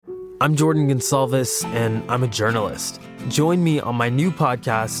I'm Jordan Gonsalves, and I'm a journalist. Join me on my new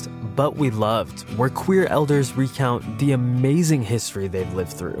podcast, But We Loved, where queer elders recount the amazing history they've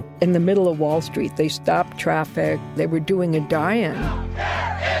lived through. In the middle of Wall Street, they stopped traffic. They were doing a die-in.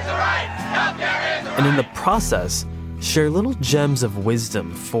 Healthcare is a right! Healthcare is a right! And in the process, share little gems of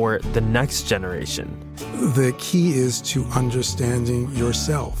wisdom for the next generation. The key is to understanding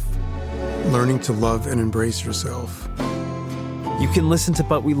yourself, learning to love and embrace yourself. You can listen to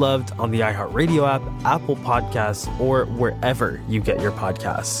But We Loved on the iHeartRadio app, Apple Podcasts, or wherever you get your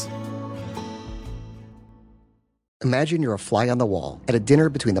podcasts. Imagine you're a fly on the wall at a dinner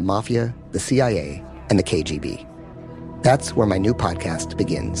between the Mafia, the CIA, and the KGB. That's where my new podcast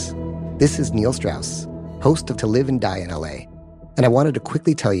begins. This is Neil Strauss, host of To Live and Die in LA, and I wanted to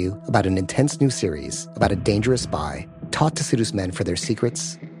quickly tell you about an intense new series about a dangerous spy taught to seduce men for their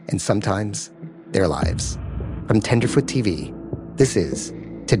secrets and sometimes their lives. From Tenderfoot TV, this is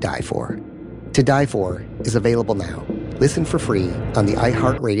To Die For. To Die For is available now. Listen for free on the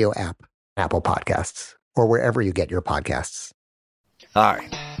iHeartRadio app, Apple Podcasts, or wherever you get your podcasts. Hi,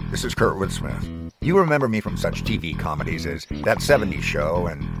 this is Kurtwood Smith. You remember me from such TV comedies as That 70s Show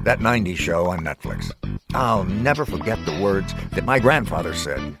and That 90s Show on Netflix. I'll never forget the words that my grandfather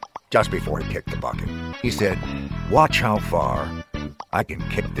said just before he kicked the bucket. He said, "Watch how far I can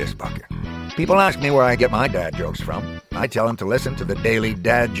kick this bucket." People ask me where I get my dad jokes from. I tell them to listen to the Daily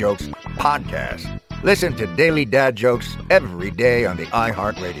Dad Jokes podcast. Listen to Daily Dad Jokes every day on the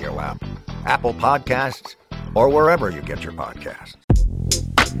iHeartRadio app, Apple Podcasts, or wherever you get your podcasts.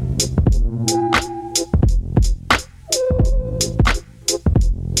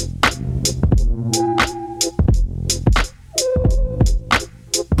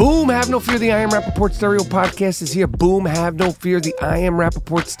 Boom, have no fear, the I Am Rappaport Stereo Podcast is here. Boom, have no fear, the I Am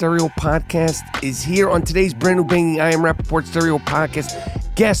Rappaport Stereo Podcast is here. On today's brand new banging I Am Rappaport Stereo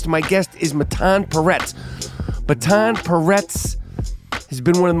Podcast my guest is Matan Peretz. Matan Peretz has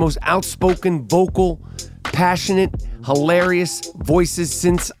been one of the most outspoken, vocal, passionate, hilarious voices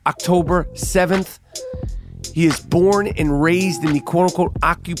since October 7th. He is born and raised in the quote-unquote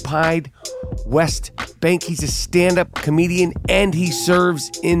occupied West Bank. He's a stand-up comedian, and he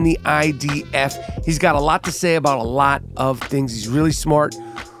serves in the IDF. He's got a lot to say about a lot of things. He's really smart,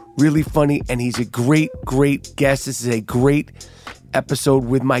 really funny, and he's a great, great guest. This is a great episode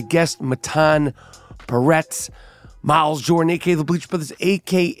with my guest, Matan Peretz. Miles Jordan, a.k.a. the Bleach Brothers,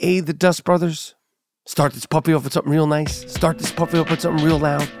 a.k.a. the Dust Brothers. Start this puppy off with something real nice. Start this puppy off with something real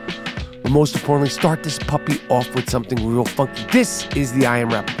loud. But most importantly, start this puppy off with something real funky. This is the I Am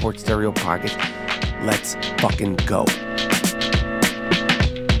Rappaport Stereo Podcast. Let's fucking go.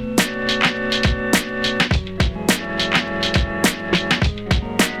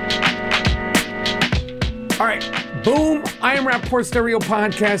 All right, boom. I Am Rappaport Stereo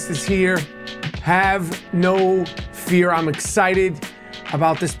Podcast is here. Have no fear. I'm excited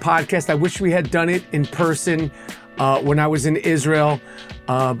about this podcast. I wish we had done it in person when I was in Israel.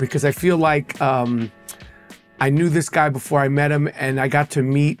 Because I feel like I knew this guy before I met him, and I got to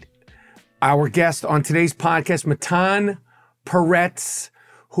meet our guest on today's podcast, Matan Peretz,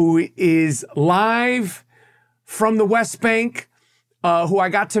 who is live from the West Bank, who I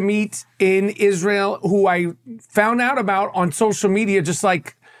got to meet in Israel, who I found out about on social media, just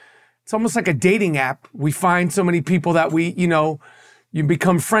like, it's almost like a dating app. We find so many people that you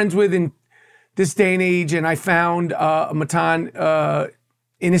become friends with in this day and age, and I found Matan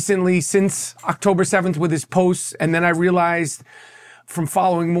innocently since October 7th with his posts. And then I realized from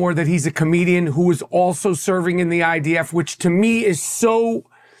following more that he's a comedian who is also serving in the IDF, which to me is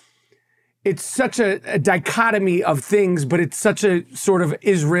it's such a dichotomy of things, but it's such a sort of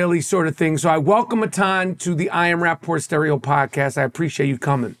Israeli sort of thing. So I welcome Matan to the I Am Rappaport Stereo Podcast. I appreciate you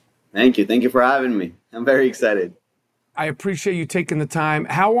coming. Thank you. Thank you for having me. I'm very excited. I appreciate you taking the time.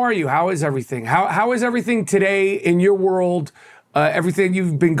 How are you? How is everything? How is everything today in your world? Everything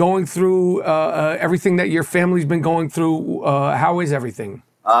you've been going through, everything that your family's been going through, how is everything?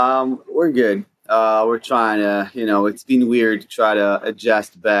 We're good. We're trying to, it's been weird to try to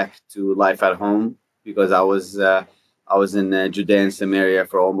adjust back to life at home because I was in Judea and Samaria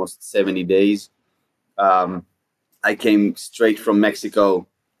for almost 70 days. I came straight from Mexico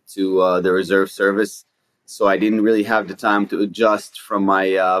to the reserve service, so I didn't really have the time to adjust from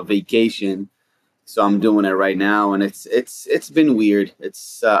my vacation. So I'm doing it right now, and it's been weird.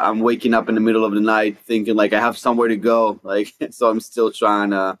 I'm waking up in the middle of the night thinking like I have somewhere to go. So I'm still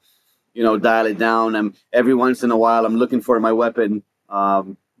trying to, dial it down. And every once in a while I'm looking for my weapon.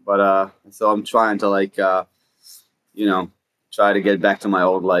 So I'm trying to try to get back to my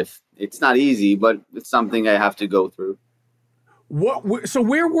old life. It's not easy, but it's something I have to go through. So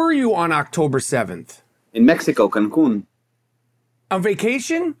where were you on October 7th? In Mexico, Cancun. On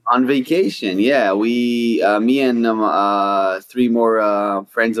vacation? On vacation, yeah. We, me and 3 more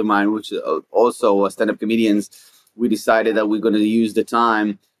friends of mine, which also stand-up comedians, we decided that we're going to use the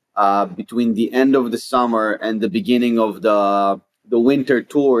time between the end of the summer and the beginning of the winter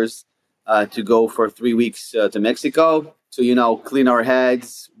tours to go for 3 weeks to Mexico to, clean our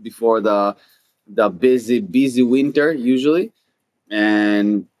heads before the busy winter usually.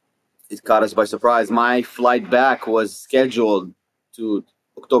 And it caught us by surprise. My flight back was scheduled to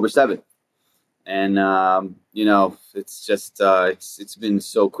October 7th. And, it's just, it's been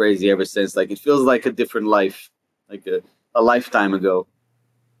so crazy ever since. Like, it feels like a different life, like a lifetime ago.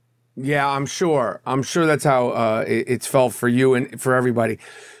 Yeah, I'm sure. That's how it's felt for you and for everybody.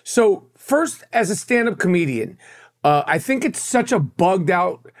 So first, as a stand-up comedian, I think it's such a bugged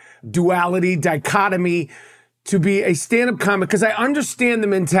out duality, dichotomy to be a stand-up comic, because I understand the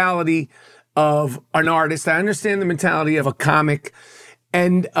mentality of an artist. I understand the mentality of a comic.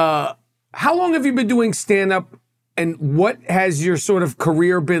 And how long have you been doing stand-up, and what has your sort of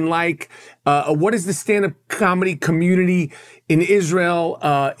career been like? What is the stand-up comedy community in Israel,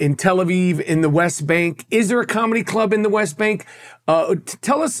 in Tel Aviv, in the West Bank? Is there a comedy club in the West Bank?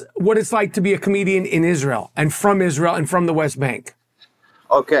 Tell us what it's like to be a comedian in Israel and from the West Bank.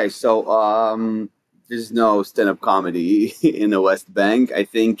 Okay, so there's no stand-up comedy in the West Bank. I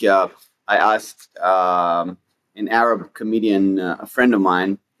think I asked an Arab comedian, a friend of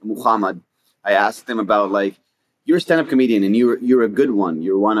mine, Muhammad. I asked him about, like, you're a stand-up comedian and you're a good one.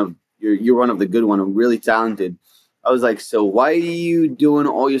 You're one of the good one. I'm really talented. I was like, so why are you doing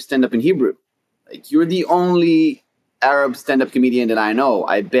all your stand-up in Hebrew? Like, you're the only Arab stand-up comedian that I know.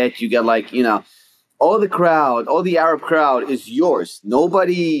 I bet you get, like, all the Arab crowd is yours.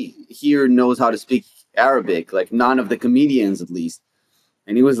 Nobody here knows how to speak Arabic, like none of the comedians at least.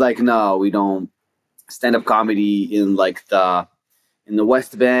 And he was like, no, we don't stand-up comedy in in the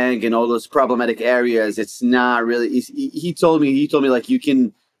West Bank and all those problematic areas. It's not really, he told me like, you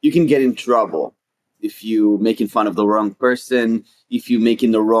can get in trouble if you making fun of the wrong person, if you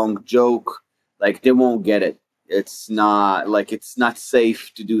making the wrong joke, like they won't get it. It's not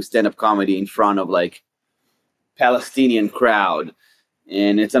safe to do stand-up comedy in front of like Palestinian crowd.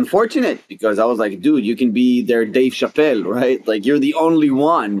 And it's unfortunate because I was like, dude, you can be their Dave Chappelle, right? Like, you're the only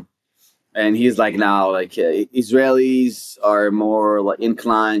one. And he's like, now, like, Israelis are more like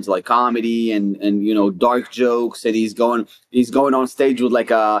inclined to like comedy and dark jokes. And he's going on stage with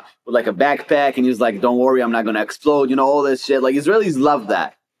like a backpack, and he's like, don't worry, I'm not gonna explode. All this shit. Like, Israelis love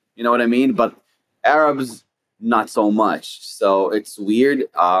that. You know what I mean? But Arabs, not so much. So it's weird.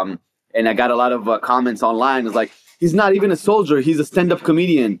 And I got a lot of comments online. It's like, he's not even a soldier. He's a stand-up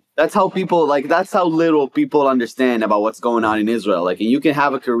comedian. That's how little people understand about what's going on in Israel. Like, and you can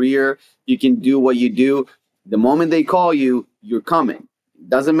have a career. You can do what you do. The moment they call you, you're coming.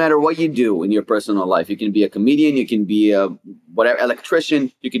 Doesn't matter what you do in your personal life. You can be a comedian. You can be a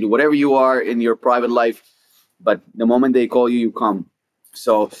electrician. You can do whatever you are in your private life. But the moment they call you, you come.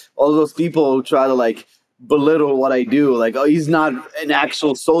 So all those people try to like belittle what I do, like, oh, he's not an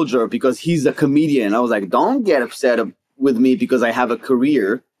actual soldier because he's a comedian. I was like, don't get upset with me because I have a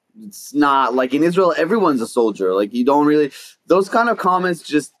career. It's not like in Israel, everyone's a soldier. Like, you don't really, those kind of comments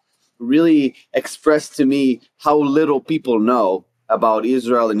just really express to me how little people know about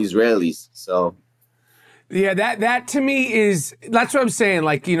Israel and Israelis. So yeah, that to me that's what I'm saying.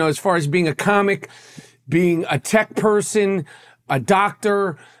 Like, as far as being a comic, being a tech person, a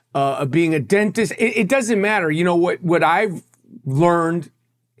doctor, being a dentist, it doesn't matter. What I've learned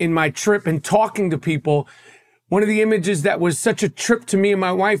in my trip and talking to people, one of the images that was such a trip to me and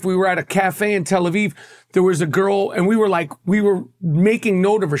my wife, we were at a cafe in Tel Aviv. There was a girl, and we were making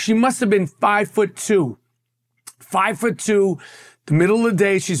note of her. She must have been 5'2", 5'2", the middle of the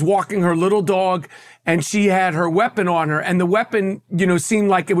day. She's walking her little dog, and she had her weapon on her, and the weapon, seemed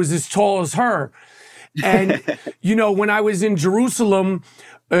like it was as tall as her. And, when I was in Jerusalem,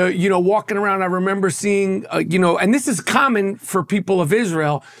 walking around, I remember seeing, and this is common for people of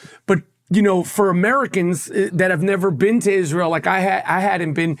Israel, but, for Americans that have never been to Israel, like I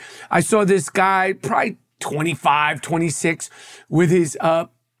hadn't been, I saw this guy, probably 25, 26, with his,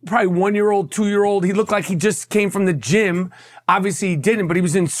 probably 1-year-old, 2-year-old. He looked like he just came from the gym. Obviously he didn't, but he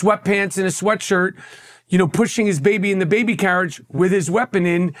was in sweatpants and a sweatshirt, pushing his baby in the baby carriage with his weapon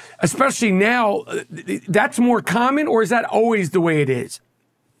in, especially now. That's more common, or is that always the way it is?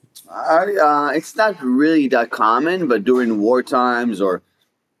 It's not really that common, but during war times or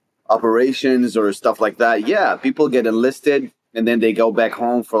operations or stuff like that, yeah, people get enlisted and then they go back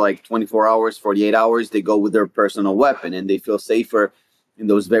home for like 24 hours, 48 hours. They go with their personal weapon, and they feel safer in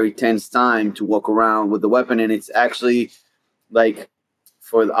those very tense time to walk around with the weapon. And it's actually like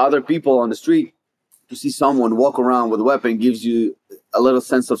for the other people on the street to see someone walk around with a weapon gives you a little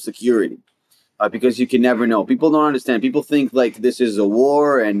sense of security, because you can never know. People don't understand. People think like this is a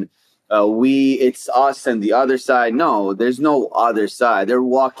war and it's us and the other side. No, there's no other side. They're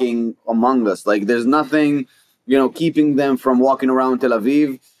walking among us. Like there's nothing, keeping them from walking around Tel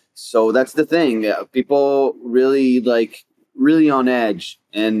Aviv. So that's the thing. People really on edge,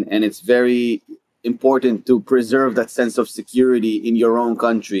 and it's very important to preserve that sense of security in your own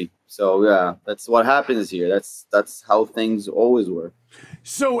country. So yeah, that's what happens here. That's how things always were.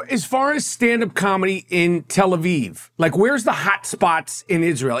 So as far as stand-up comedy in Tel Aviv, like where's the hot spots in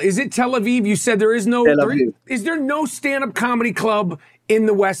Israel? Is it Tel Aviv? You said there is no. Is there no stand-up comedy club in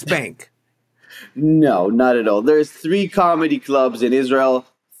the West Bank? No, not at all. There's 3 comedy clubs in Israel.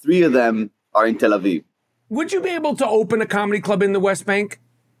 3 of them are in Tel Aviv. Would you be able to open a comedy club in the West Bank?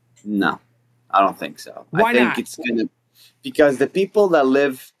 No, I don't think so. Why not? Because the people that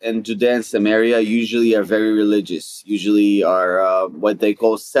live in Judea and Samaria usually are very religious, usually are what they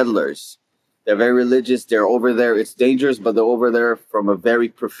call settlers. They're very religious. They're over there. It's dangerous, but they're over there from a very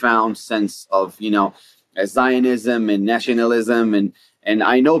profound sense of, Zionism and nationalism. And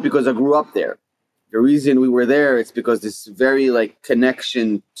I know because I grew up there. The reason we were there, it's because this very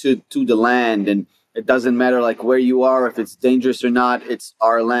connection to the land, and it doesn't matter where you are, if it's dangerous or not, it's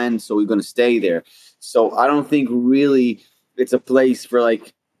our land, so we're going to stay there. So I don't think really it's a place for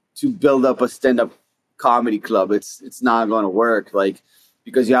to build up a stand-up comedy club. It's not going to work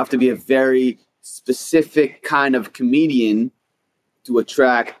because you have to be a very specific kind of comedian to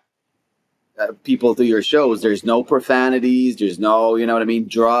attract people to your shows. There's no profanities. There's no,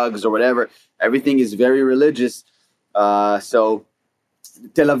 drugs or whatever. Everything is very religious. So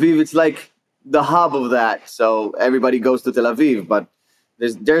Tel Aviv, it's the hub of that. So everybody goes to Tel Aviv, but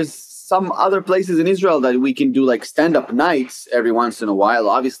there's some other places in Israel that we can do stand-up nights every once in a while.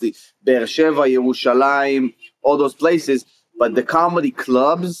 Obviously, Be'er Sheva, Yerushalayim, all those places. But the comedy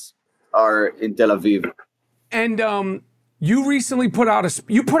clubs are in Tel Aviv. And you recently put out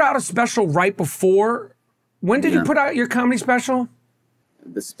a special right before. When did you put out your comedy special?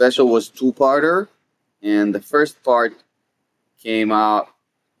 The special was 2-parter, and the first part came out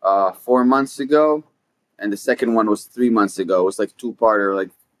 4 months ago, and the second one was 3 months ago. It was 2-parter.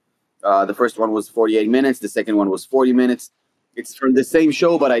 The first one was 48 minutes. The second one was 40 minutes. It's from the same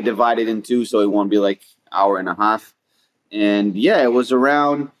show, but I divided in 2, so it won't be hour and a half. And yeah, it was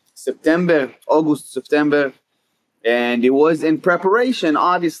around August, September. And it was in preparation,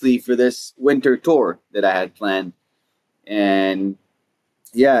 obviously, for this winter tour that I had planned. And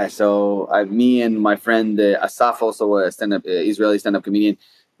yeah, so me and my friend Asaf, also a Israeli stand-up comedian,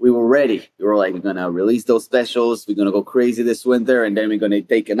 we were ready. We were we're going to release those specials. We're going to go crazy this winter. And then we're going to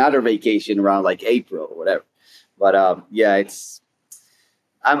take another vacation around April or whatever. But yeah,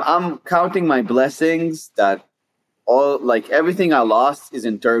 I'm counting my blessings that everything I lost is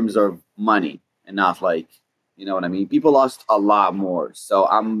in terms of money and not you know what I mean? People lost a lot more. So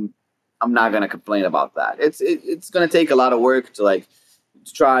I'm not going to complain about that. It's going to take a lot of work to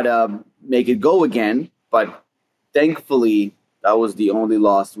try to make it go again. But thankfully, that was the only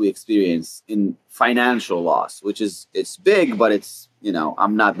loss we experienced in financial loss, which it's big, but it's,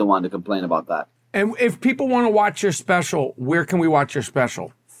 I'm not the one to complain about that. And if people want to watch your special, where can we watch your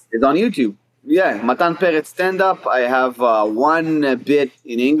special? It's on YouTube. Yeah, Matan Peretz stand-up. I have one bit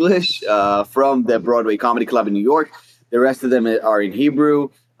in English from the Broadway Comedy Club in New York. The rest of them are in Hebrew.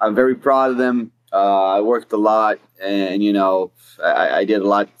 I'm very proud of them. I worked a lot, and, I did a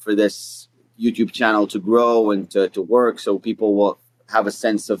lot for this YouTube channel to grow and to work, so people will have a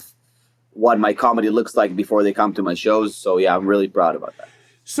sense of what my comedy looks like before they come to my shows. So, yeah, I'm really proud about that.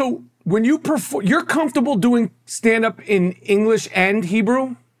 So when you perform, you're comfortable doing stand-up in English and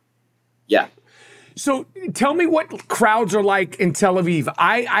Hebrew? Yeah. So tell me what crowds are like in Tel Aviv.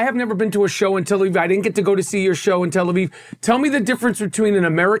 I have never been to a show in Tel Aviv. I didn't get to go to see your show in Tel Aviv. Tell me the difference between an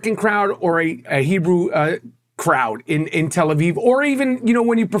American crowd or a Hebrew crowd in Tel Aviv, or even,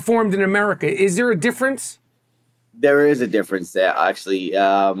 when you performed in America. Is there a difference? There is a difference there, actually.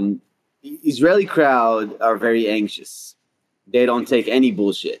 Israeli crowd are very anxious. They don't take any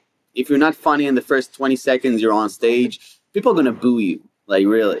bullshit. If you're not funny in the first 20 seconds you're on stage, people are going to boo you,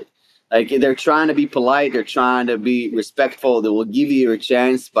 really. They're trying to be polite. They're trying to be respectful. They will give you a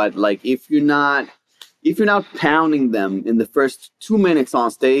chance. But if you're not pounding them in the first 2 minutes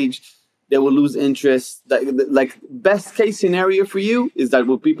on stage, they will lose interest. Best case scenario for you is that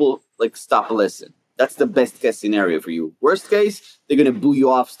will people stop listening. That's the best case scenario for you. Worst case, they're going to boo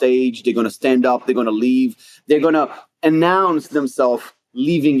you off stage. They're going to stand up. They're going to leave. They're going to announce themselves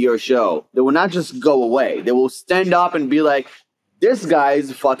leaving your show. They will not just go away. They will stand up and be like, this guy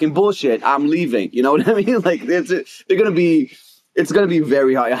is fucking bullshit. I'm leaving. You know what I mean? Like, it's going to be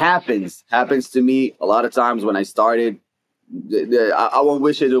very hard. It happens to me a lot of times when I started. I won't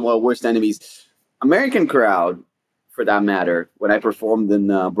wish it on my worst enemies. American crowd, for that matter, when I performed in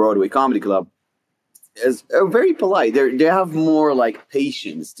Broadway Comedy Club, are very polite. They have more like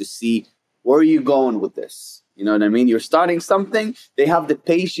patience to see where are you going with this. You know what I mean? You're starting something. They have the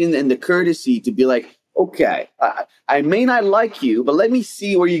patience and the courtesy to be like, okay, I may not like you, but let me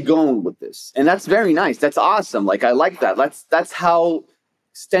see where you're going with this. And that's very nice. That's awesome. Like, I like that. That's how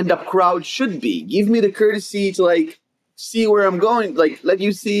stand-up crowd should be. Give me the courtesy to like see where I'm going. Like, let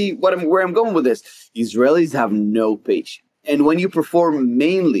you see where I'm going with this. Israelis have no patience. And when you perform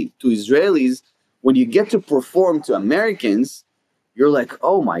mainly to Israelis, when you get to perform to Americans, you're like,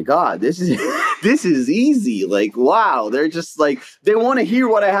 oh my God, this is this is easy. Like, wow, they're just like, they want to hear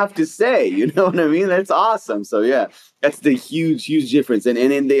what I have to say. You know what I mean? That's awesome. So yeah, that's the huge difference. And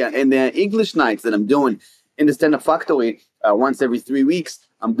in the English nights that I'm doing in the Stand Up Factory, once every 3 weeks,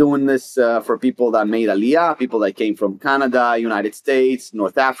 I'm doing this for people that made Aliyah, people that came from Canada, United States,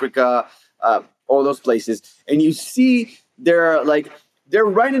 North Africa, all those places. And you see they're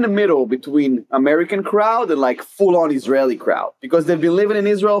right in the middle between American crowd and like full-on Israeli crowd, because they've been living in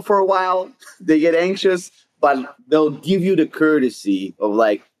Israel for a while. They get anxious, but they'll give you the courtesy of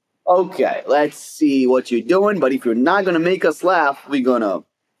like, okay, let's see what you're doing. But if you're not gonna make us laugh, we're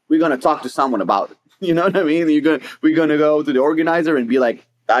gonna talk to someone about it. You know what I mean? We're gonna go to the organizer and be like,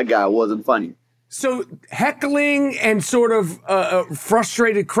 that guy wasn't funny. So heckling and sort of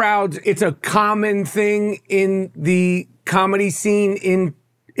frustrated crowds, it's a common thing in the comedy scene in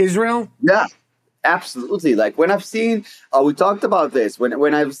Israel? Yeah, absolutely. Like when I've seen, we talked about this,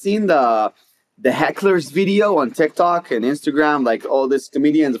 when I've seen the hecklers video on TikTok and Instagram, like all these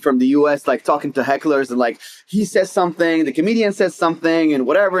comedians from the US, like talking to hecklers and like he says something, the comedian says something and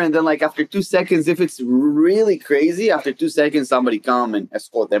whatever. And then like after 2 seconds, if it's really crazy, after 2 seconds, somebody come and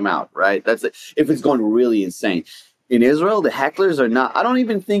escort them out, right? That's it. If it's going really insane. In Israel, the hecklers are not, I don't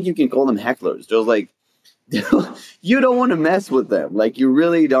even think you can call them hecklers. They're like, you don't want to mess with them. Like you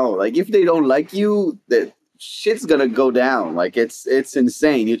really don't. Like if they don't like you, that shit's gonna go down. Like it's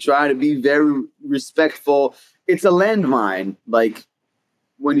insane. You try to be very respectful. It's a landmine. Like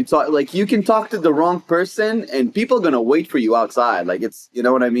when you talk, like you can talk to the wrong person and people are gonna wait for you outside. Like it's, you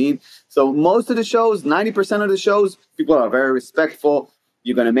know what I mean? So most of the shows, 90% of the shows, people are very respectful.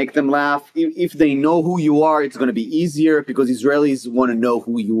 You're going to make them laugh. If they know who you are, it's going to be easier because Israelis want to know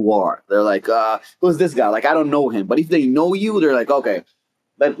who you are. They're like, who's this guy? Like, I don't know him. But if they know you, they're like, okay,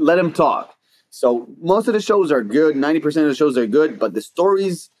 let him talk. So most of the shows are good. 90% of the shows are good. But the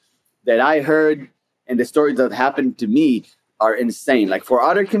stories that I heard and the stories that happened to me are insane. Like for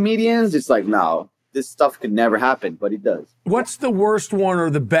other comedians, it's like, no, this stuff could never happen, but it does. What's the worst one or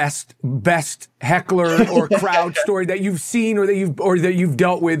the best heckler or crowd story that you've seen or that you've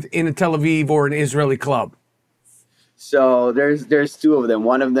dealt with in a Tel Aviv or an Israeli club? So there's two of them.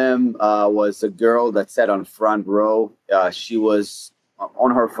 One of them was a girl that sat on front row. She was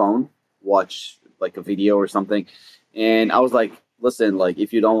on her phone, watch like a video or something, and I was like, listen, like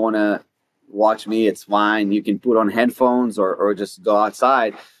if you don't want to watch me, it's fine. You can put on headphones or just go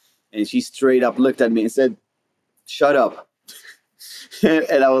outside. And she straight up looked at me and said, shut up.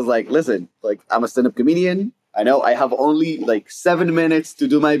 And I was like, listen, like I'm a stand-up comedian. I know I have only like 7 minutes to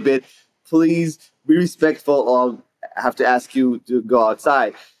do my bit. Please be respectful or I have to ask you to go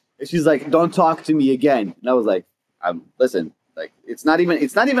outside. And she's like, don't talk to me again. And I was like, listen, like it's not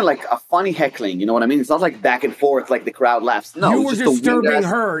even like a funny heckling. You know what I mean? It's not like back and forth like the crowd laughs. No, you were disturbing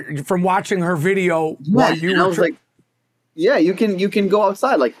her from watching her video while you were. I was like, yeah, you can go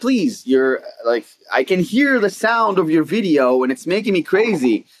outside. Like, please, you're like, I can hear the sound of your video and it's making me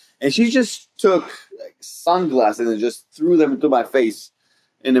crazy. And she just took like sunglasses and just threw them into my face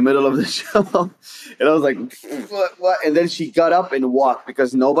in the middle of the show. And I was like, what? And then she got up and walked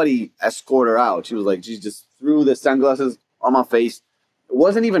because nobody escorted her out. She was like, she just threw the sunglasses on my face. It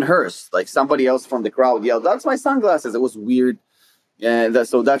wasn't even hers. Like somebody else from the crowd yelled, that's my sunglasses. It was weird. And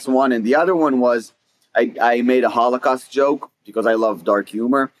so that's one. And the other one was, I made a Holocaust joke because I love dark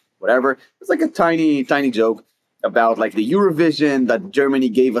humor, whatever. It's like a tiny joke about like the Eurovision that Germany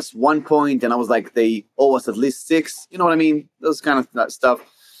gave us 1 point. And I was like, they owe us at least 6. You know what I mean? Those kind of stuff.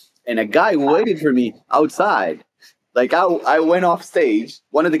 And a guy waited for me outside. Like I went off stage.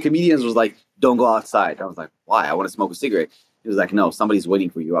 One of the comedians was like, don't go outside. I was like, why? I want to smoke a cigarette. He was like, no, somebody's waiting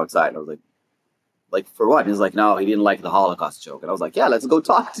for you outside. I was like, Like, for what? And he's like, no, he didn't like the Holocaust joke. And I was like, yeah, let's go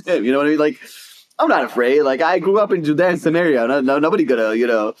talk to him. You know what I mean? Like, I'm not afraid. Like, I grew up in Judea and Samaria. Nobody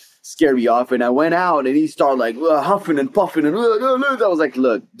gonna, scare me off. And I went out and he started like huffing and puffing. And I was like,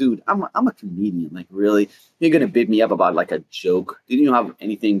 look, dude, I'm a comedian. Like, really? You're gonna beat me up about like a joke? Didn't you have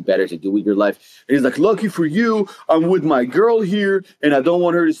anything better to do with your life? And he's like, lucky for you, I'm with my girl here and I don't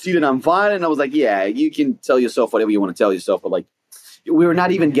want her to see that I'm violent. And I was like, yeah, you can tell yourself whatever you want to tell yourself. But like, we were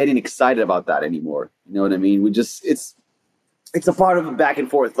not even getting excited about that anymore. You know what I mean? It's a part of a back and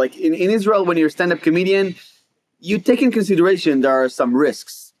forth. Like in Israel, when you're a stand-up comedian, you take in consideration there are some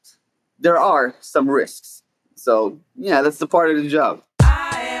risks. There are some risks. So, yeah, that's the part of the job.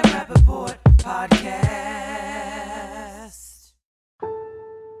 I Am Rappaport Podcast.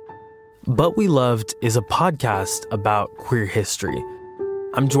 But We Loved is a podcast about queer history.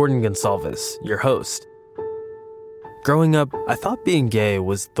 I'm Jordan Gonsalves, your host. Growing up, I thought being gay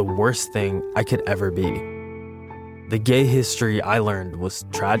was the worst thing I could ever be. The gay history I learned was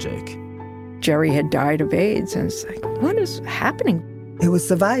tragic. Jerry had died of AIDS, and it's like, what is happening? It was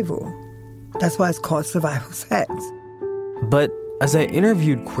survival. That's why it's called survival sex. But as I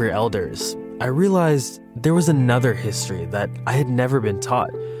interviewed queer elders, I realized there was another history that I had never been taught,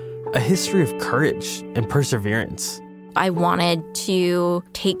 a history of courage and perseverance. I wanted to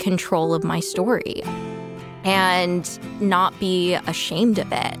take control of my story and not be ashamed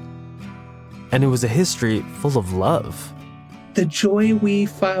of it. And it was a history full of love. The joy we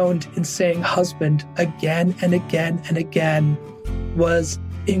found in saying husband again and again and again was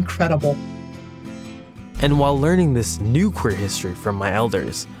incredible. And while learning this new queer history from my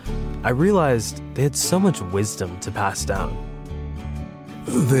elders, I realized they had so much wisdom to pass down.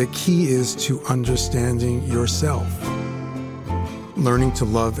 The key is to understanding yourself, learning to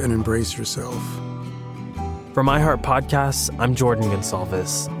love and embrace yourself. For My Heart Podcasts, I'm Jordan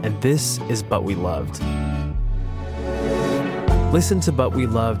Gonsalves, and this is But We Loved. Listen to But We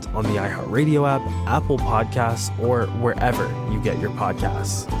Loved on the iHeartRadio app, Apple Podcasts, or wherever you get your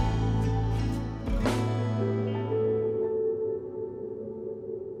podcasts.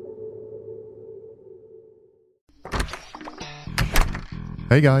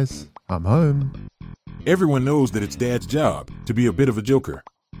 Hey guys, I'm home. Everyone knows that it's Dad's job to be a bit of a joker.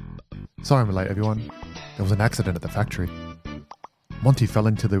 Sorry I'm late, everyone. There was an accident at the factory. Monty fell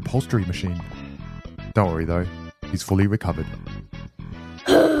into the upholstery machine. Don't worry though, he's fully recovered.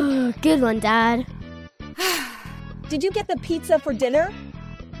 Good one, Dad. Did you get the pizza for dinner?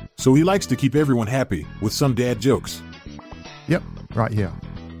 So he likes to keep everyone happy with some dad jokes. Yep, right here.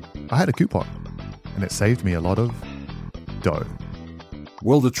 I had a coupon, and it saved me a lot of dough.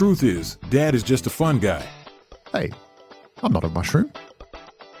 Well, the truth is, Dad is just a fun guy. Hey, I'm not a mushroom.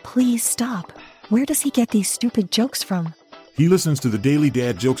 Please stop. Where does he get these stupid jokes from? He listens to the Daily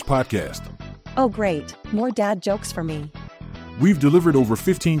Dad Jokes podcast. Oh, great. More dad jokes for me. We've delivered over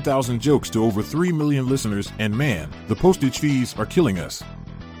 15,000 jokes to over 3 million listeners, and man, the postage fees are killing us.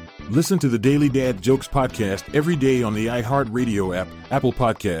 Listen to the Daily Dad Jokes podcast every day on the iHeartRadio app, Apple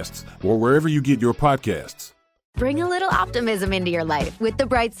Podcasts, or wherever you get your podcasts. Bring a little optimism into your life with The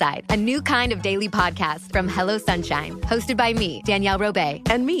Bright Side, a new kind of daily podcast from Hello Sunshine, hosted by me, Danielle Robay.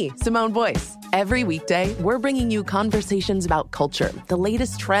 And me, Simone Boyce. Every weekday, we're bringing you conversations about culture, the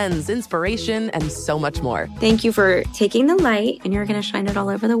latest trends, inspiration, and so much more. Thank you for taking the light, and you're going to shine it all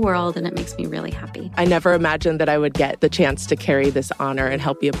over the world, and it makes me really happy. I never imagined that I would get the chance to carry this honor and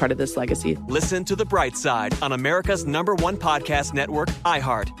help be a part of this legacy. Listen to The Bright Side on America's #1 podcast network,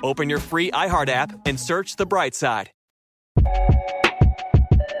 iHeart. Open your free iHeart app and search The Bright Side.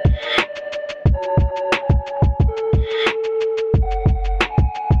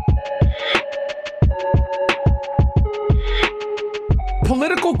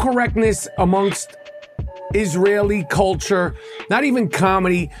 Political correctness amongst Israeli culture, not even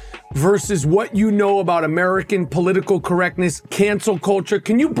comedy, versus what you know about American political correctness, cancel culture.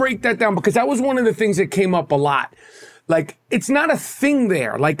 Can you break that down? Because that was one of the things that came up a lot. Like, it's not a thing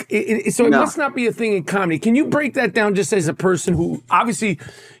there. Like, it must not be a thing in comedy. Can you break that down just as a person who, obviously,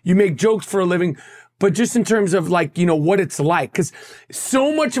 you make jokes for a living, but just in terms of, like, you know, what it's like? Because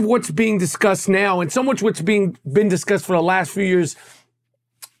so much of what's being discussed now and so much what's been discussed for the last few years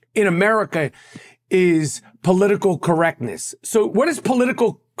in America is political correctness. So what is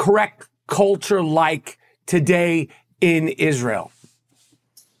political correct culture like today in Israel?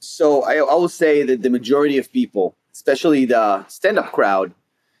 So I will say that the majority of people, especially the stand-up crowd,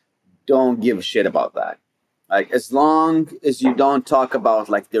 don't give a shit about that. Like, as long as you don't talk about,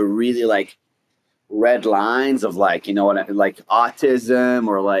 like, the really, like, red lines of, like, you know, like autism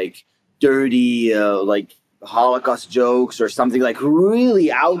or, like, dirty, like, Holocaust jokes or something, like,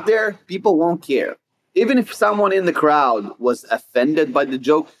 really out there, people won't care. even if someone in the crowd was offended by the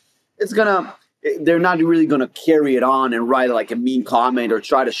joke, they're not really gonna carry it on and write like a mean comment or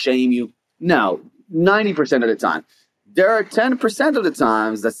try to shame you. No, 90% of the time. There are 10% of the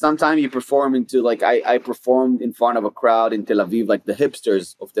times that sometimes you perform into, like I performed in front of a crowd in Tel Aviv, like the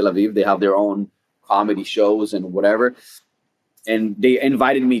hipsters of Tel Aviv. They have their own comedy shows and whatever. And they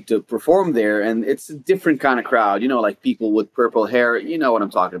invited me to perform there. And it's a different kind of crowd, like people with purple hair. You know what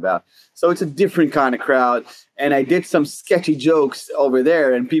I'm talking about. So it's a different kind of crowd. And I did some sketchy jokes over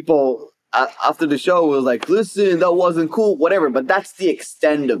there. And people after the show was like, listen, that wasn't cool, whatever. But that's the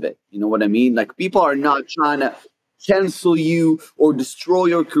extent of it. You know what I mean? Like, people are not trying to cancel you or destroy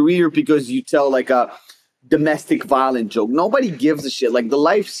your career because you tell like a domestic violent joke. Nobody gives a shit. Like, the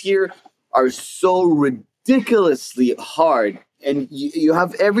lives here are so ridiculously hard, and you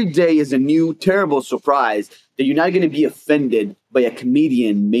have every day is a new terrible surprise that you're not going to be offended by a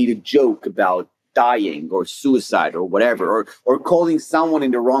comedian made a joke about dying or suicide or whatever, or calling someone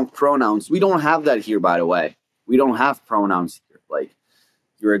in the wrong pronouns. We don't have that here, by the way. We don't have pronouns here. Like,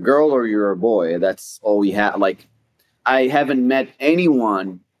 you're a girl or you're a boy. That's all we have. Like, I haven't met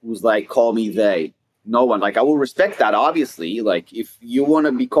anyone who's like, call me they. No one. Like, I will respect that, obviously. Like, if you want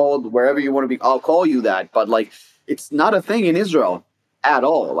to be called wherever you want to be, I'll call you that. But like, it's not a thing in Israel at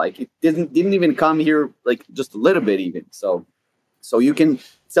all. Like, it didn't even come here, like, just a little bit even. So you can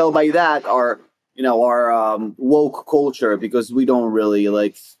tell by that our woke culture, because we don't really,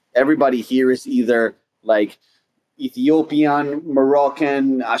 like, everybody here is either like Ethiopian,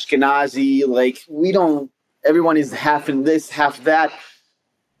 Moroccan, Ashkenazi. Like, we don't. Everyone is half in this, half that.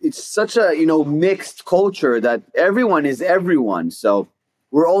 It's such a, mixed culture that everyone is everyone. So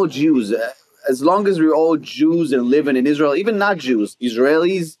we're all Jews. As long as we're all Jews and living in Israel, even not Jews,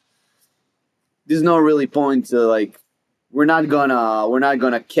 Israelis, there's no really point to, like, we're not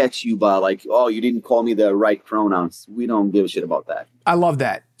gonna catch you by like, oh, you didn't call me the right pronouns. We don't give a shit about that. I love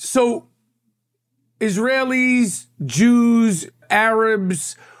that. So Israelis, Jews,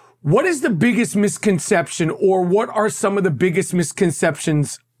 Arabs, what is the biggest misconception, or what are some of the biggest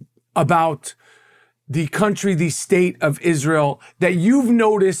misconceptions about the country, the state of Israel that you've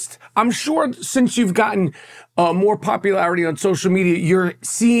noticed? I'm sure since you've gotten more popularity on social media, you're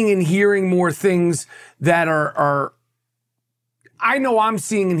seeing and hearing more things that are I know I'm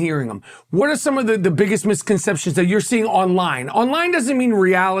seeing and hearing them. What are some of the biggest misconceptions that you're seeing online? Online doesn't mean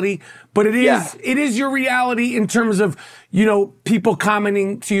reality, but it is your reality in terms of, people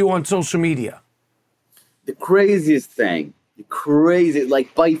commenting to you on social media. The craziest thing,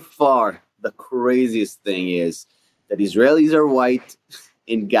 like by far the craziest thing is that Israelis are white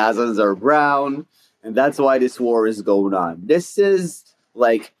and Gazans are brown, and that's why this war is going on. This is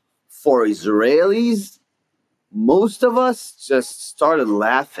like, for Israelis, most of us just started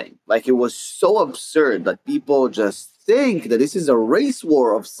laughing. Like, it was so absurd that people just think that this is a race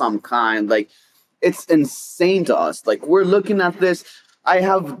war of some kind. Like, it's insane to us. Like, we're looking at this. I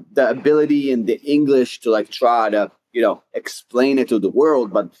have the ability in the English to like try to, explain it to the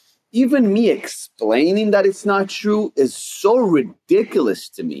world. But even me explaining that it's not true is so ridiculous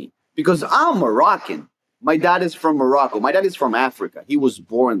to me, because I'm Moroccan. My dad is from Morocco. My dad is from Africa. He was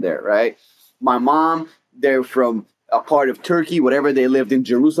born there, right? My mom, they're from a part of Turkey, whatever. They lived in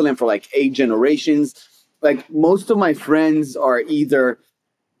Jerusalem for like 8 generations. Like, most of my friends are either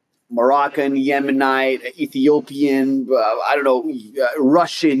Moroccan, Yemenite, Ethiopian,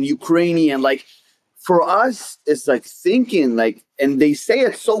 Russian, Ukrainian. Like, for us, it's like thinking like, and they say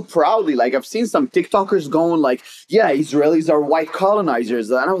it so proudly. Like, I've seen some TikTokers going like, yeah, Israelis are white colonizers.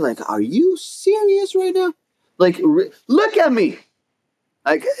 And I was like, are you serious right now? Like, look at me.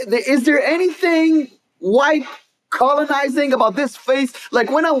 Like, is there anything white colonizing about this face? Like,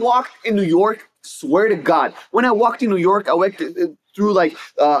 when I walked in New York, swear to God, when I walked in New York, I went through like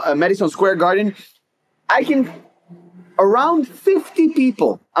Madison Square Garden. Around 50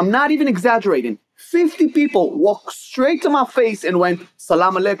 people, I'm not even exaggerating, 50 people walked straight to my face and went,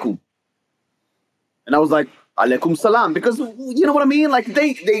 Salam alaikum. And I was like, alaikum salam, because you know what I mean? Like,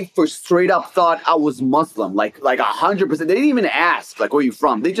 they for straight up thought I was Muslim, like 100%. They didn't even ask, like, where you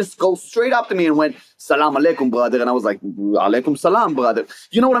from? They just go straight up to me and went, salam alaikum, brother. And I was like, alaikum salam, brother.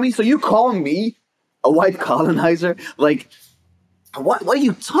 You know what I mean? So you call me a white colonizer? Like, what are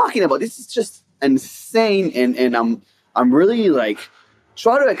you talking about? This is just insane. And I'm really like,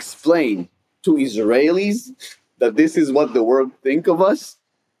 try to explain to Israelis that this is what the world think of us.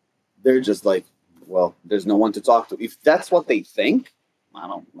 They're just like, well, there's no one to talk to. If that's what they think, I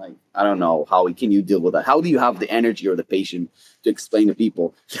don't know how can you deal with that? How do you have the energy or the patience to explain to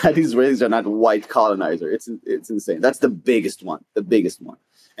people that Israelis are not white colonizer? It's insane. That's the biggest one.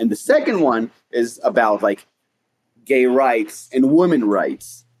 And the second one is about like gay rights and women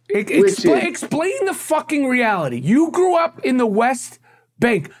rights. Explain the fucking reality. You grew up in the West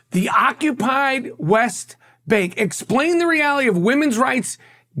Bank, the occupied West Bank. Explain the reality of women's rights,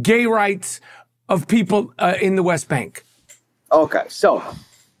 gay rights of people in the West Bank. Okay, so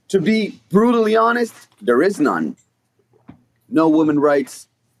to be brutally honest, there is none. No women rights,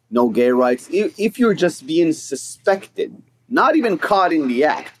 no gay rights. If you're just being suspected, not even caught in the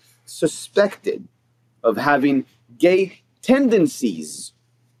act, suspected of having gay tendencies,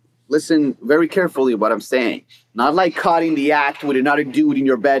 listen very carefully what I'm saying. Not like caught in the act with another dude in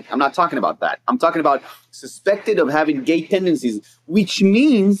your bed. I'm not talking about that. I'm talking about suspected of having gay tendencies, which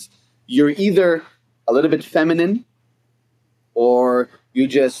means you're either a little bit feminine or you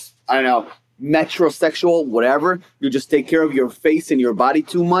just, I don't know, metrosexual, whatever. You just take care of your face and your body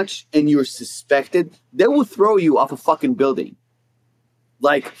too much and you're suspected. They will throw you off a fucking building.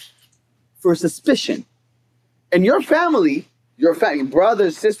 Like, for suspicion. And your family,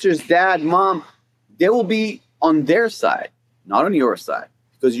 brothers, sisters, dad, mom, they will be on their side, not on your side,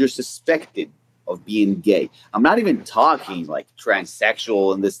 because you're suspected of being gay. I'm not even talking like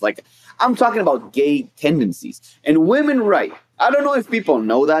transsexual and this, like, I'm talking about gay tendencies. And women right. I don't know if people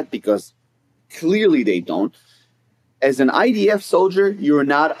know that because clearly they don't. As an IDF soldier, you're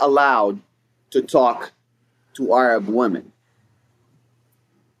not allowed to talk to Arab women.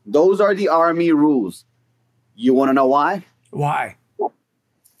 Those are the army rules. You want to know why? Why?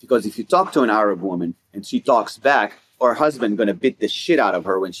 Because if you talk to an Arab woman and she talks back, her husband going to beat the shit out of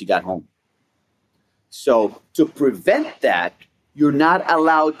her when she got home. So to prevent that, you're not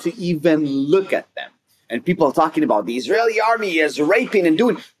allowed to even look at them. And people are talking about the Israeli army is raping and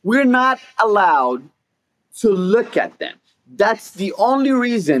doing. We're not allowed to look at them. That's the only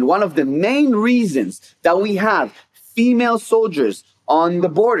reason, one of the main reasons that we have female soldiers on the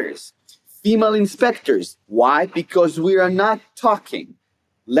borders, female inspectors. Why? Because we are not talking,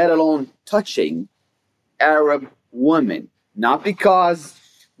 let alone touching, Arab women. Not because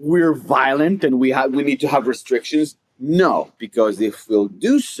we're violent and we need to have restrictions. No, because if we'll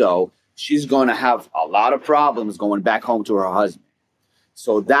do so, she's going to have a lot of problems going back home to her husband.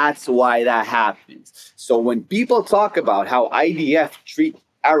 So that's why that happens. So when people talk about how IDF treat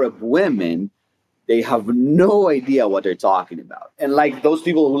Arab women, they have no idea what they're talking about. And like those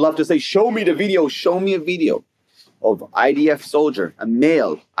people who love to say, show me the video, show me a video of IDF soldier, a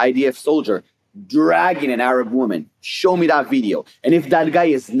male IDF soldier, dragging an Arab woman. Show me that video. And if that guy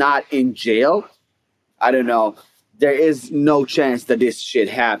is not in jail, I don't know, there is no chance that this shit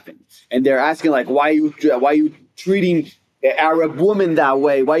happened. And they're asking like, why are you treating an Arab woman that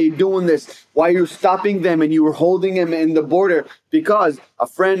way? Why are you doing this? Why are you stopping them and you were holding them in the border? Because a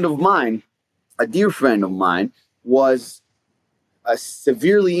friend of mine, a dear friend of mine, was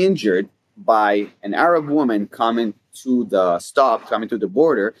severely injured by an Arab woman coming to the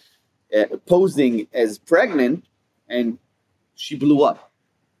border, posing as pregnant, and she blew up.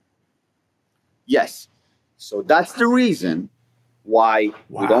 Yes. So that's the reason why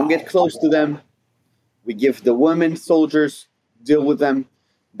we don't get close to them. We give the women soldiers, deal with them.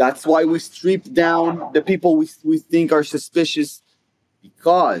 That's why we strip down the people we think are suspicious,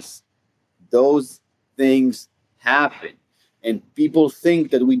 because those things happen. And people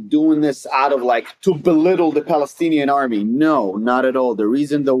think that we're doing this out of like to belittle the Palestinian army. No, not at all. The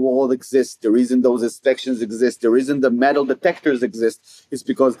reason the wall exists, the reason those inspections exist, the reason the metal detectors exist is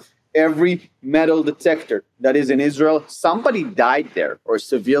because every metal detector that is in Israel, somebody died there or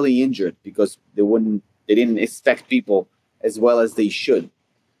severely injured because they didn't inspect people as well as they should.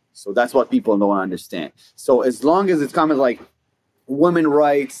 So that's what people don't understand. So as long as it's coming like women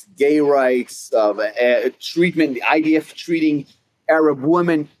rights, gay rights, treatment, the IDF treating Arab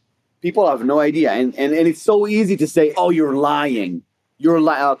women, people have no idea. And it's so easy to say, oh, you're lying. You're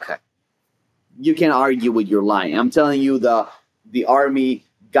lying. Okay. You can't argue with your lying. I'm telling you the army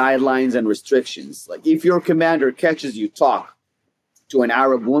guidelines and restrictions. Like if your commander catches you talk to an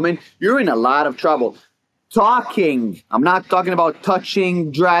Arab woman, you're in a lot of trouble. Talking. I'm not talking about touching,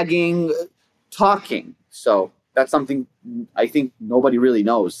 dragging, talking. So that's something I think nobody really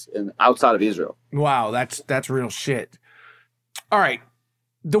knows outside of Israel. Wow, that's real shit. All right.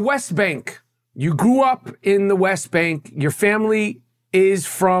 The West Bank. You grew up in the West Bank. Your family is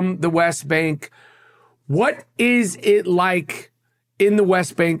from the West Bank. What is it like in the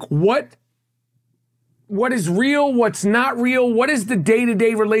West Bank? What is real? What's not real? What is the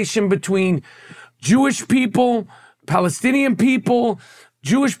day-to-day relation between Jewish people, Palestinian people,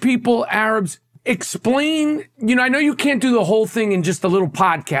 Jewish people, Arabs? Explain, I know you can't do the whole thing in just a little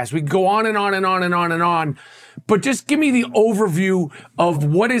podcast. We can go on and on and on and on and on. but just give me the overview of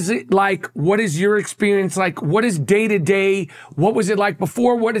what is it like? What is your experience like? What is day to day? What was it like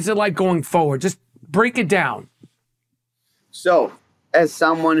before? What is it like going forward? Just break it down. So, as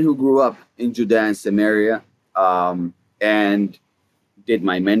someone who grew up in Judea and Samaria, and did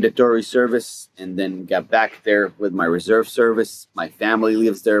my mandatory service and then got back there with my reserve service. My family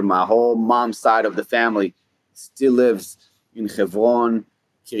lives there. My whole mom's side of the family still lives in Hebron,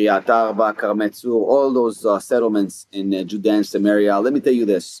 Kiryat Arba, Karmet Zur, all those settlements in Judea and Samaria. Let me tell you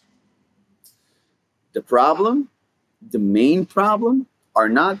this. The main problem are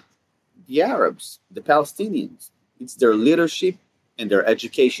not the Arabs, the Palestinians. It's their leadership and their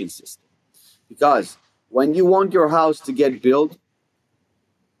education system. Because when you want your house to get built,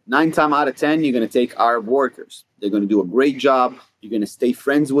 9 times out of 10, you're going to take Arab workers. They're going to do a great job. You're going to stay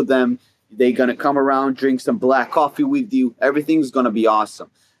friends with them. They're going to come around, drink some black coffee with you. Everything's going to be awesome.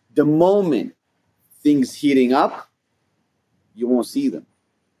 The moment things heating up, you won't see them.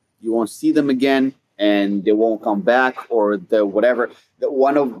 You won't see them again, and they won't come back, or the whatever.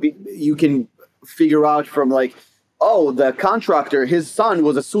 You can figure out from like, oh, the contractor, his son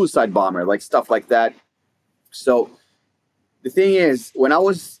was a suicide bomber, like stuff like that. So the thing is, when I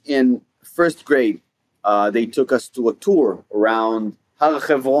was in first grade, they took us to a tour around Har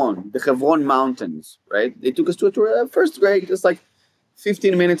Hebron, the Hebron Mountains, right? They took us to a tour first grade, just like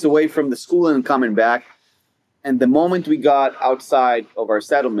 15 minutes away from the school and coming back. And the moment we got outside of our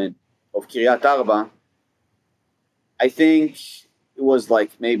settlement of Kiryat Arba, I think it was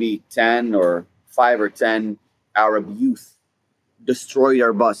like maybe 5 or 10 Arab youth destroyed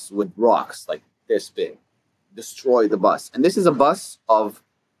our bus with rocks like this big. Destroy the bus. And this is a bus of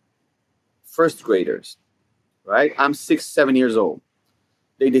first graders, right? I'm 6, 7 years old.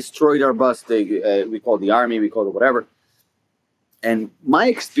 They destroyed our bus. We called the army, we called it whatever. And my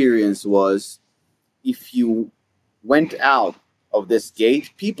experience was, if you went out of this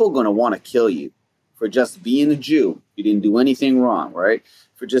gate, people are going to want to kill you for just being a Jew. You didn't do anything wrong, right?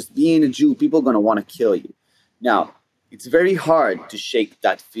 For just being a Jew, people are going to want to kill you. Now, it's very hard to shake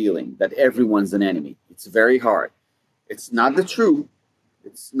that feeling that everyone's an enemy. It's very hard. It's not the truth.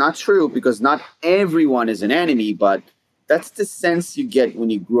 It's not true, because not everyone is an enemy, but that's the sense you get when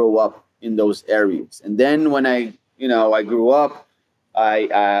you grow up in those areas. And then when I grew up,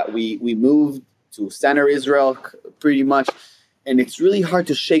 we moved to center Israel pretty much, and it's really hard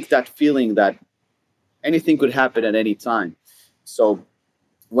to shake that feeling that anything could happen at any time. So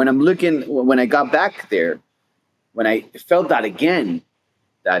when I got back there, when I felt that again,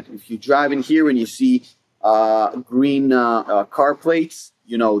 that if you drive in here and you see green car plates,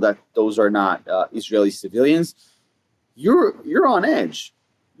 you know that those are not Israeli civilians. You're on edge.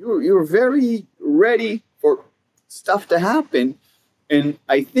 You're very ready for stuff to happen, and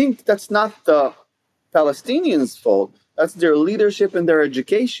I think that's not the Palestinians' fault. That's their leadership and their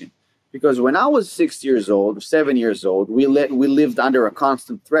education. Because when I was 6 years old, 7 years old, we lived under a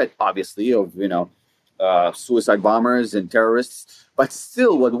constant threat, obviously, of suicide bombers and terrorists. But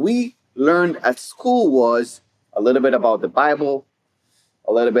still, what we learned at school was a little bit about the Bible,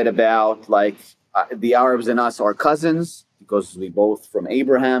 a little bit about the Arabs and us are cousins because we both from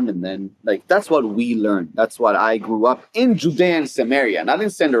Abraham. And then that's what we learned. That's what I grew up in Judea and Samaria, not in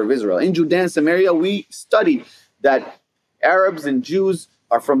center of Israel. In Judea and Samaria, we studied that Arabs and Jews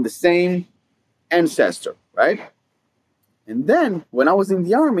are from the same ancestor, right? And then when I was in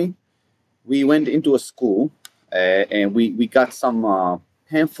the army, we went into a school and we got some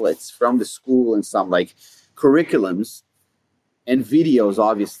pamphlets from the school and some curriculums and videos,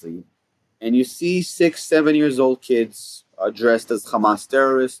 obviously. And you see 6, 7 years old kids dressed as Hamas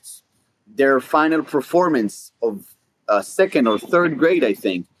terrorists. Their final performance of second or third grade, I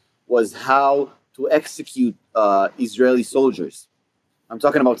think, was how to execute Israeli soldiers. I'm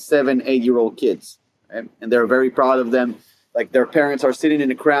talking about 7, 8-year-old kids, right? And they're very proud of them. Their parents are sitting in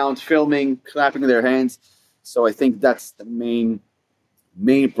the crowd, filming, clapping their hands. So I think that's the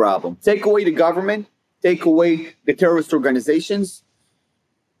main problem. Take away the government, take away the terrorist organizations.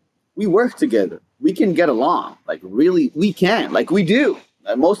 We work together. We can get along. Really, we can. We do.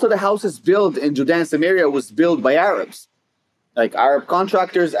 Most of the houses built in Judea and Samaria was built by Arabs. Arab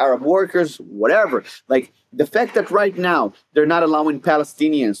contractors, Arab workers, whatever. The fact that right now they're not allowing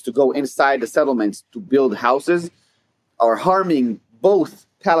Palestinians to go inside the settlements to build houses are harming both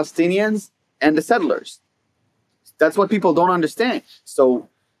Palestinians and the settlers. That's what people don't understand. So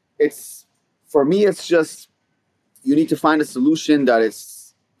for me, it's just, you need to find a solution that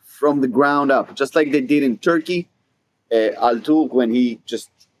is from the ground up, just like they did in Turkey, Al-Turk, when he just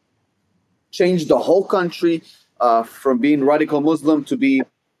changed the whole country from being radical Muslim to be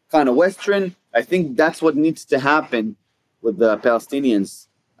kind of Western. I think that's what needs to happen with the Palestinians,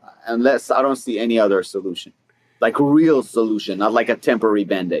 unless I don't see any other solution, like a real solution, not like a temporary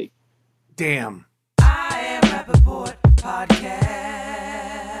Band-Aid. Damn. I am Rappaport Podcast.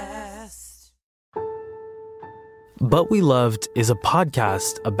 But We Loved is a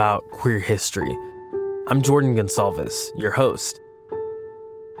podcast about queer history. I'm Jordan Gonsalves, your host.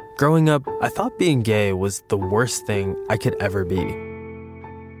 Growing up, I thought being gay was the worst thing I could ever be.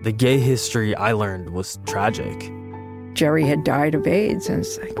 The gay history I learned was tragic. Jerry had died of AIDS, and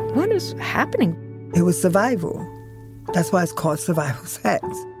it's like, what is happening? It was survival. That's why it's called survival sex.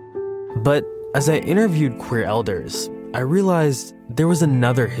 But as I interviewed queer elders, I realized there was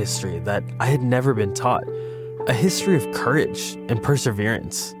another history that I had never been taught, a history of courage and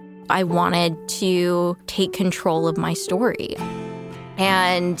perseverance. I wanted to take control of my story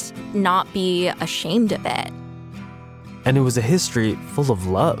and not be ashamed of it. And it was a history full of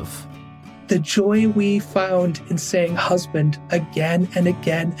love. The joy we found in saying husband again and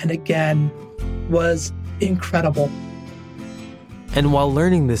again and again was incredible. And while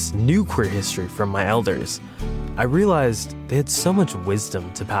learning this new queer history from my elders, I realized they had so much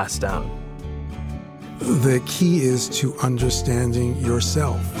wisdom to pass down. The key is to understanding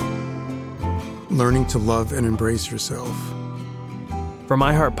yourself, learning to love and embrace yourself. From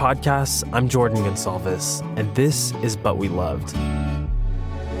iHeart Podcasts, I'm Jordan Gonsalves, and this is But We Loved.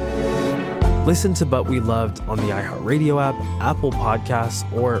 Listen to But We Loved on the iHeart Radio app, Apple Podcasts,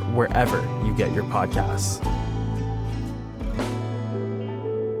 or wherever you get your podcasts.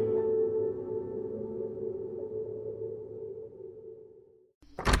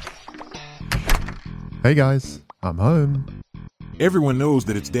 Hey guys, I'm home. Everyone knows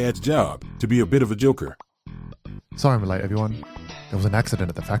that it's Dad's job to be a bit of a joker. Sorry I'm late, everyone. There was an accident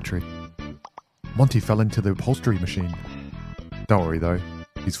at the factory. Monty fell into the upholstery machine. Don't worry though,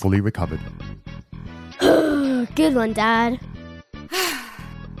 he's fully recovered. Good one, Dad.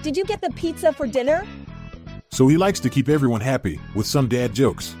 Did you get the pizza for dinner? So he likes to keep everyone happy with some dad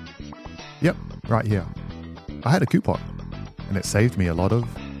jokes. Yep, right here. I had a coupon, and it saved me a lot of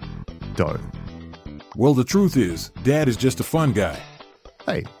dough. Well, the truth is, Dad is just a fun guy.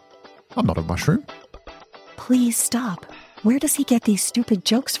 Hey, I'm not a mushroom. Please stop. Where does he get these stupid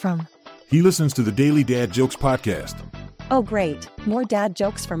jokes from? He listens to the Daily Dad Jokes podcast. Oh, great. More dad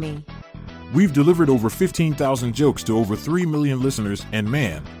jokes for me. We've delivered over 15,000 jokes to over 3 million listeners, and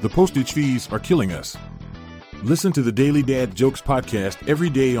man, the postage fees are killing us. Listen to the Daily Dad Jokes podcast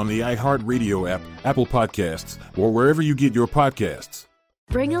every day on the iHeart Radio app, Apple Podcasts, or wherever you get your podcasts.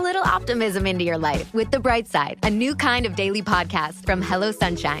 Bring a little optimism into your life with The Bright Side, a new kind of daily podcast from Hello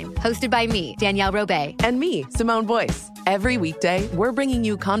Sunshine, hosted by me, Danielle Robay. And me, Simone Boyce. Every weekday, we're bringing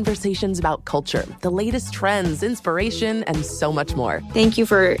you conversations about culture, the latest trends, inspiration, and so much more. Thank you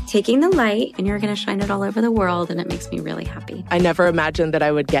for taking the light, and you're going to shine it all over the world, and it makes me really happy. I never imagined that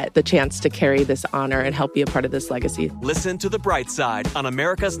I would get the chance to carry this honor and help be a part of this legacy. Listen to The Bright Side on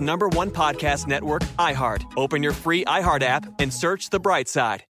America's #1 podcast network, iHeart. Open your free iHeart app and search The Bright Side.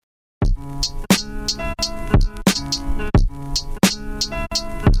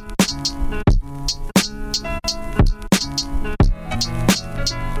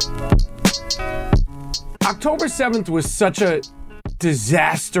 October 7th was such a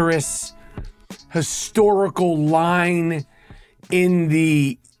disastrous, historical line in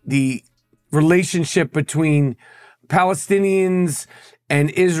the relationship between Palestinians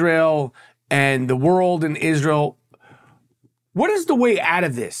and Israel and the world and Israel. What is the way out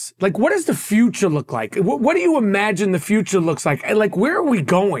of this? Like, what does the future look like? What do you imagine the future looks like? Like, where are we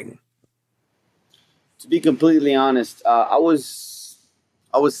going? To be completely honest, I was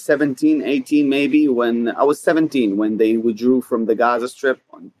 17, 18 maybe when I was 17 when they withdrew from the Gaza Strip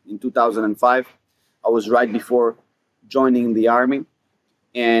in 2005. I was right before joining the army.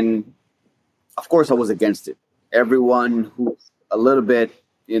 And of course I was against it. Everyone who's a little bit,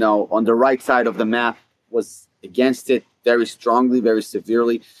 on the right side of the map was against it very strongly, very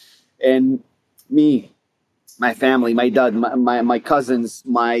severely. And me, my family, my dad, my cousins,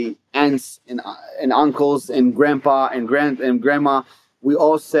 my aunts and uncles and grandpa and grandma, we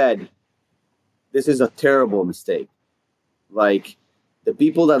all said, this is a terrible mistake. Like, the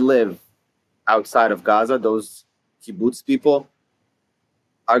people that live outside of Gaza, those kibbutz people,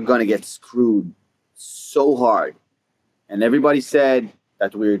 are going to get screwed so hard. And everybody said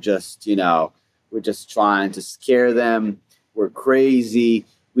that we're just trying to scare them. We're crazy.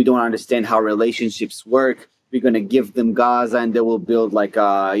 We don't understand how relationships work. We're going to give them Gaza and they will build like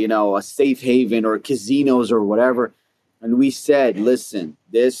a safe haven or casinos or whatever. And we said, listen,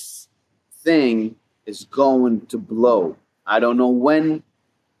 this thing is going to blow. I don't know when,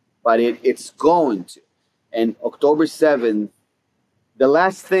 but it's going to. And October 7th, the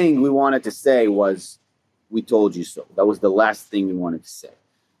last thing we wanted to say was, we told you so. That was the last thing we wanted to say.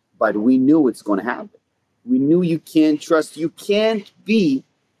 But we knew it's going to happen. We knew you can't be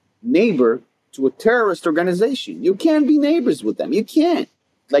neighbor to a terrorist organization. You can't be neighbors with them. You can't.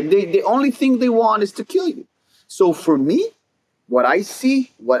 Like, the only thing they want is to kill you. So for me, what I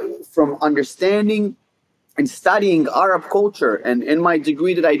see, from understanding and studying Arab culture, and in my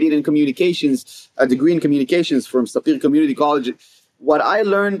degree that I did in communications, a degree in communications from Sapir Community College, what I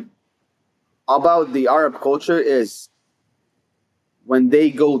learned about the Arab culture is when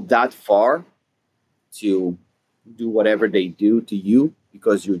they go that far to do whatever they do to you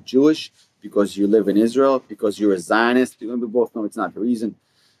because you're Jewish, because you live in Israel, because you're a Zionist, we both know it's not the reason.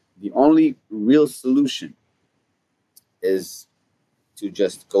 The only real solution is to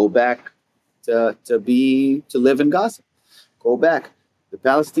just go back to live in Gaza. Go back. The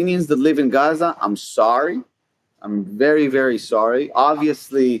Palestinians that live in Gaza, I'm sorry. I'm very, very sorry.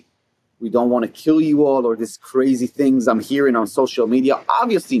 Obviously, we don't want to kill you all or these crazy things I'm hearing on social media.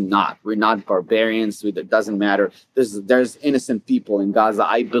 Obviously not. We're not barbarians. It doesn't matter. There's innocent people in Gaza.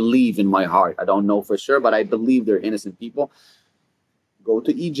 I believe in my heart. I don't know for sure, but I believe they're innocent people. Go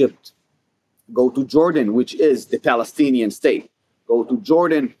to Egypt. Go to Jordan, which is the Palestinian state. Go to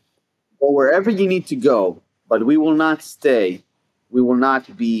Jordan. Go wherever you need to go. But we will not stay. We will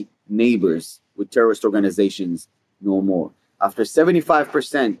not be neighbors with terrorist organizations no more. After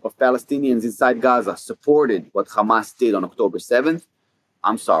 75% of Palestinians inside Gaza supported what Hamas did on October 7th,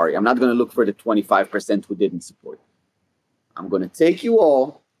 I'm sorry, I'm not going to look for the 25% who didn't support. I'm going to take you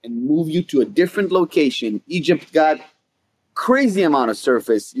all and move you to a different location. Egypt got crazy amount of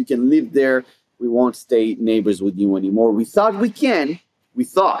surface. You can live there. We won't stay neighbors with you anymore. We thought we can. We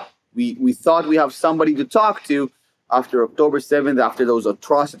thought we have somebody to talk to after October 7th, after those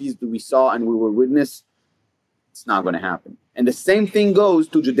atrocities that we saw and we were witness. It's not going to happen. And the same thing goes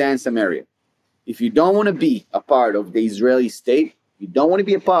to Judea and Samaria. If you don't want to be a part of the Israeli state, you don't want to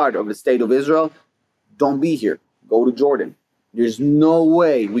be a part of the state of Israel, don't be here. Go to Jordan. There's no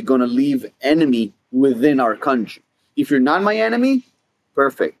way we're going to leave enemy within our country. If you're not my enemy,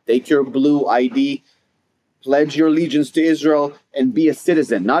 perfect. Take your blue ID, pledge your allegiance to Israel, and be a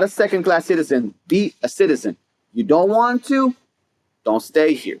citizen. Not a second-class citizen. Be a citizen. You don't want to, don't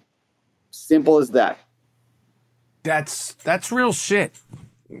stay here. Simple as that. That's real shit.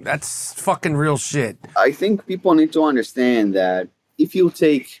 That's fucking real shit. I think people need to understand that if you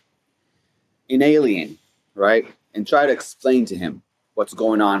take an alien, right, and try to explain to him what's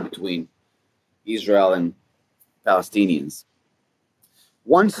going on between Israel and Palestinians,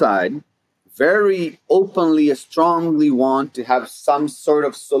 one side very openly, strongly want to have some sort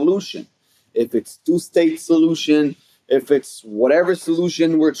of solution. If it's two-state solution, if it's whatever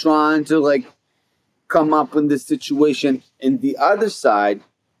solution we're trying to come up in this situation, and the other side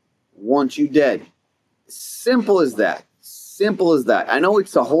wants you dead. Simple as that. Simple as that. I know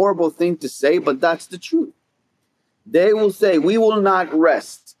it's a horrible thing to say, but that's the truth. They will say, we will not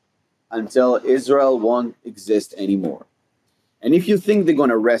rest until Israel won't exist anymore. And if you think they're going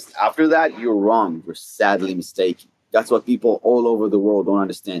to rest after that, you're wrong. You're sadly mistaken. That's what people all over the world don't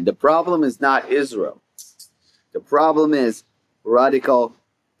understand. The problem is not Israel. The problem is radical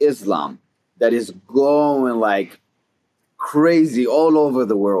Islam that is going like crazy all over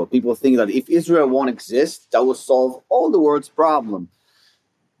the world. People think that if Israel won't exist, that will solve all the world's problem.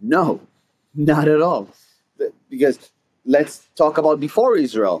 No, not at all. Because let's talk about before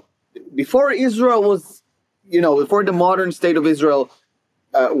Israel. Before Israel was, before the modern state of Israel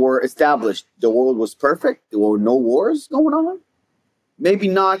were established, the world was perfect. There were no wars going on. Maybe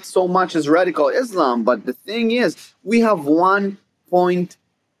not so much as radical Islam, but the thing is, we have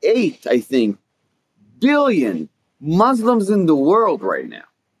 1.8, I think, billion Muslims in the world right now.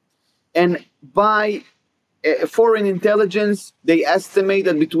 And by foreign intelligence, they estimate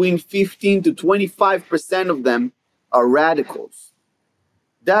that between 15 to 25% of them are radicals.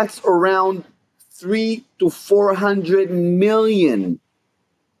 That's around 300 to 400 million.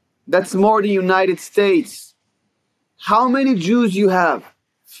 That's more than the United States. How many Jews you have?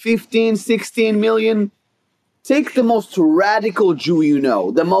 15, 16 million? Take the most radical Jew you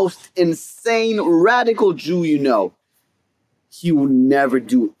know, the most insane radical Jew you know. He will never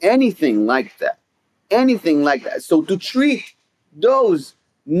do anything like that. Anything like that. So to treat those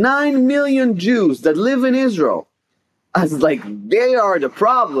 9 million Jews that live in Israel as like they are the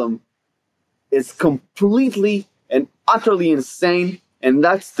problem is completely and utterly insane. And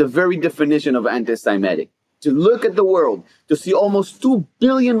that's the very definition of anti-Semitic. To look at the world, to see almost 2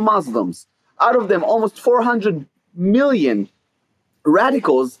 billion Muslims, out of them almost 400 million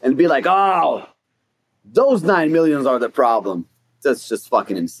radicals and be like, oh, those 9 millions are the problem. That's just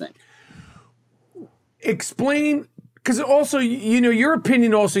fucking insane. Explain, because also, your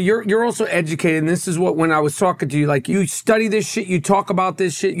opinion also, you're also educated, and this is what, when I was talking to you, like, you study this shit, you talk about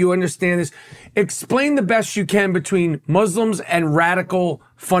this shit, you understand this. Explain the best you can between Muslims and radical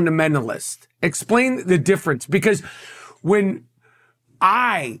fundamentalists. Explain the difference, because when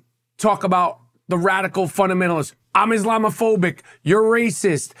I talk about the radical fundamentalists, I'm Islamophobic, you're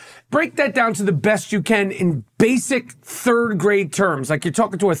racist. Break that down to the best you can in basic third grade terms, like you're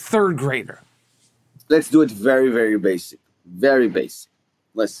talking to a third grader. Let's do it very, very basic. Very basic.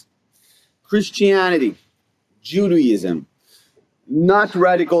 Listen. Christianity, Judaism, not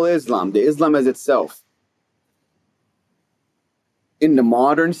radical Islam, the Islam as itself. In the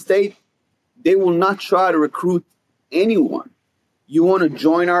modern state, they will not try to recruit anyone. You want to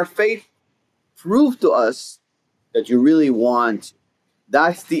join our faith? Prove to us that you really want.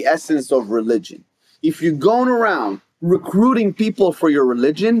 That's the essence of religion. If you're going around recruiting people for your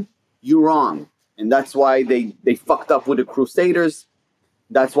religion, you're wrong. And that's why they fucked up with the Crusaders.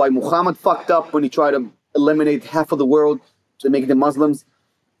 That's why Muhammad fucked up when he tried to eliminate half of the world to make them Muslims.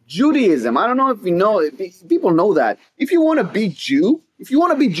 Judaism, I don't know if you know, if people know that. If you want to be Jew, if you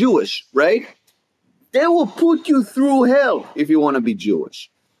want to be Jewish, right? They will put you through hell if you want to be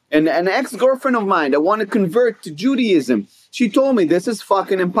Jewish. And an ex-girlfriend of mine that wanted to convert to Judaism, she told me this is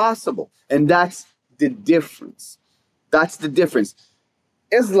fucking impossible. And that's the difference. That's the difference.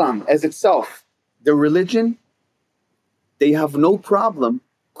 Islam as itself, the religion, they have no problem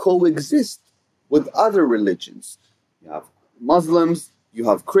coexist with other religions. You have Muslims, you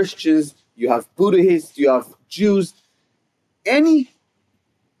have Christians, you have Buddhists, you have Jews. Any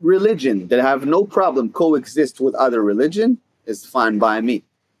religion that have no problem coexist with other religion is fine by me.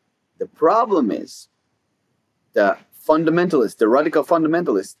 The problem is the fundamentalists, the radical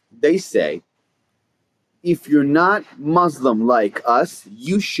fundamentalists, they say, if you're not Muslim like us,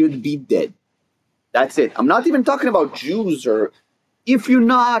 you should be dead. That's it. I'm not even talking about Jews, or if you're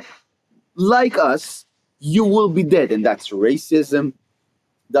not like us, you will be dead. And that's racism.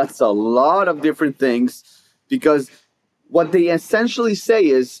 That's a lot of different things, because what they essentially say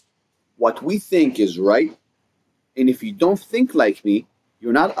is what we think is right. And if you don't think like me,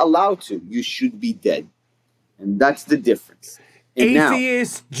 you're not allowed to. You should be dead. And that's the difference. And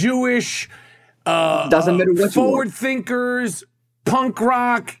atheists, now, Jewish, doesn't matter what forward thinkers, punk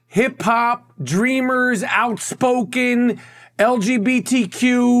rock, hip hop, dreamers, outspoken,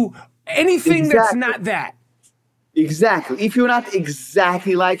 LGBTQ, anything that's not that. Exactly. If you're not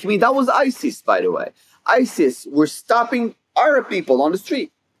exactly like me, that was ISIS, by the way. ISIS were stopping Arab people on the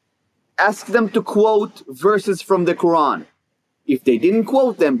street. Ask them to quote verses from the Quran. If they didn't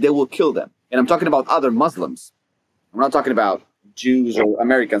quote them, they will kill them. And I'm talking about other Muslims. I'm not talking about Jews or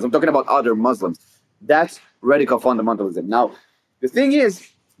Americans. I'm talking about other Muslims. That's radical fundamentalism. Now, the thing is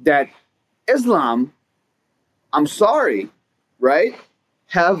that Islam, I'm sorry, right,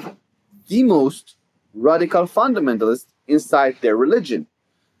 have the most radical fundamentalists inside their religion.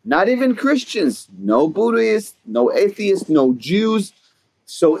 Not even Christians, no Buddhists, no atheists, no Jews.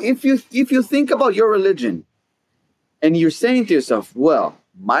 So if you think about your religion and you're saying to yourself, well,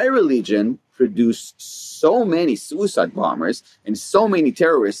 my religion produced so many suicide bombers and so many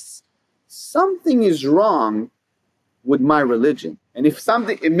terrorists, something is wrong with my religion. And if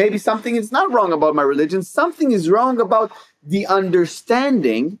maybe something is not wrong about my religion, something is wrong about the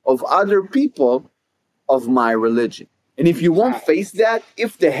understanding of other people of my religion. And if you won't face that,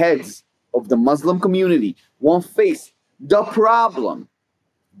 if the heads of the Muslim community won't face the problem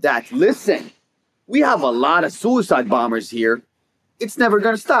that, listen, we have a lot of suicide bombers here, it's never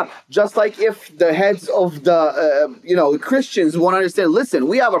going to stop. Just like if the heads of the, Christians won't understand, listen,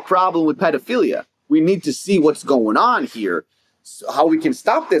 we have a problem with pedophilia. We need to see what's going on here, how we can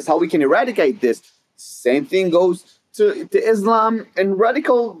stop this, how we can eradicate this. Same thing goes to Islam and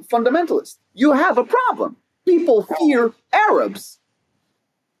radical fundamentalists. You have a problem. People fear Arabs.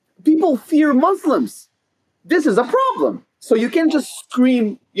 People fear Muslims. This is a problem. So you can't just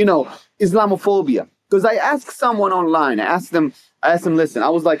scream, Islamophobia. Because I asked someone online, I asked them, listen, I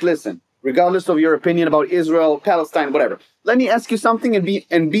was like, listen, regardless of your opinion about Israel, Palestine, whatever, let me ask you something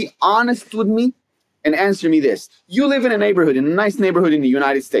and be honest with me and answer me this. You live in a nice neighborhood in the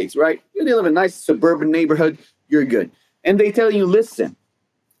United States, right? You live in a nice suburban neighborhood, you're good. And they tell you, listen,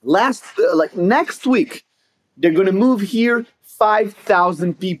 next week, they're going to move here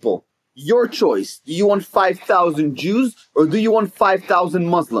 5,000 people. Your choice. Do you want 5,000 Jews or do you want 5,000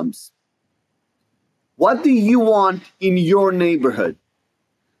 Muslims? What do you want in your neighborhood?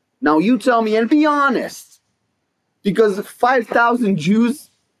 Now you tell me and be honest. Because 5,000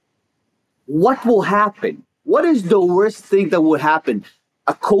 Jews, what will happen? What is the worst thing that would happen?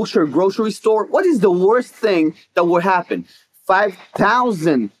 A kosher grocery store? What is the worst thing that would happen?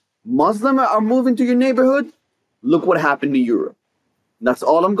 5,000 Muslims are moving to your neighborhood? Look what happened to Europe. That's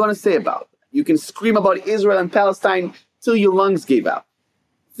all I'm going to say about it. You can scream about Israel and Palestine till your lungs gave out.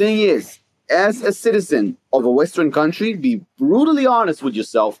 Thing is, as a citizen of a Western country, be brutally honest with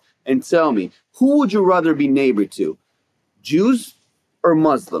yourself and tell me, who would you rather be neighbor to? Jews or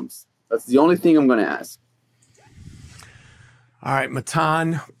Muslims? That's the only thing I'm going to ask. All right,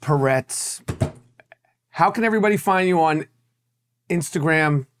 Matan, Peretz. How can everybody find you on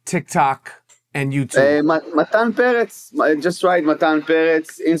Instagram, TikTok, and YouTube? Matan Peretz. Just write Matan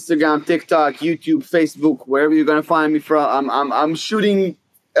Peretz. Instagram, TikTok, YouTube, Facebook, wherever you're going to find me from. I'm shooting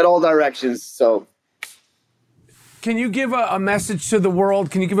at all directions, so... Can you give a message to the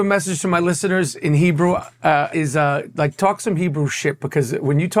world? Can you give a message to my listeners in Hebrew? Talk some Hebrew shit, because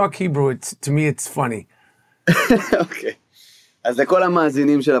when you talk Hebrew, to me, it's funny. אוקיי. אז לכל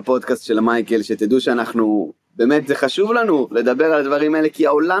המאזינים של הפודקאסט של מייקל, שתדעו שאנחנו, באמת זה חשוב לנו לדבר על הדברים האלה, כי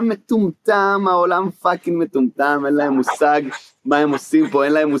העולם מטומטם, העולם פאקינג מטומטם, אין להם מושג מה הם עושים פה,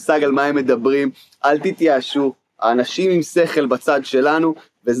 אין להם מושג על מה הם מדברים. אל תתייאשו, האנשים עם שכל בצד שלנו,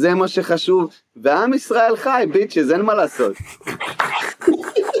 וזה מה שחשוב, ועם ישראל חי, ביצ'ז, אין מה לעשות.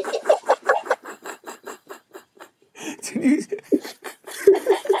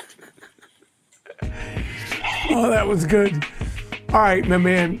 Oh, that was good. All right, my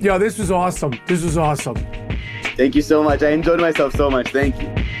man. Yo, this was awesome. This was awesome. Thank you so much. I enjoyed myself so much. Thank you.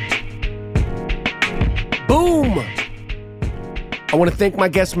 Boom! I want to thank my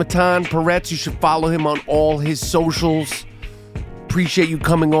guest, Matan Peretz. You should follow him on all his socials. Appreciate you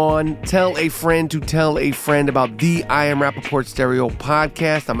coming on. Tell a friend to tell a friend about the I Am Rappaport Stereo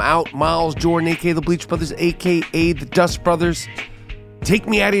podcast. I'm out. Miles, Jordan, a.k.a. the Bleach Brothers, a.k.a. the Dust Brothers. Take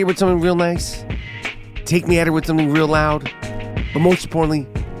me out of here with something real nice. Take me out of here with something real loud. But most importantly,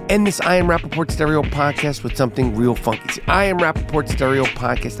 end this I Am Rappaport Stereo podcast with something real funky. It's the I Am Rappaport Stereo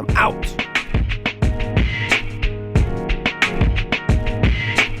podcast. I'm out.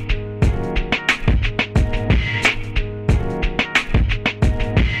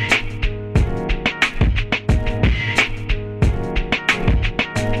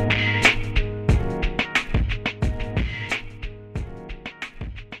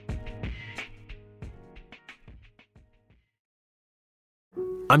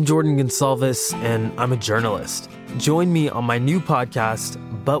 I'm Jordan Gonsalves, and I'm a journalist. Join me on my new podcast,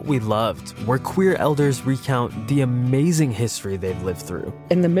 But We Loved, where queer elders recount the amazing history they've lived through.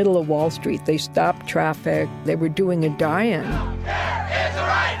 In the middle of Wall Street, they stopped traffic. They were doing a die-in.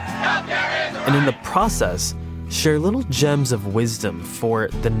 And in the process, share little gems of wisdom for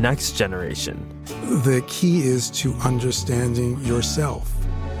the next generation. The key is to understanding yourself,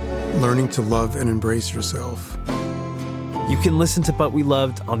 learning to love and embrace yourself. You can listen to But We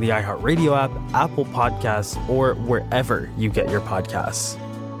Loved on the iHeartRadio app, Apple Podcasts, or wherever you get your podcasts.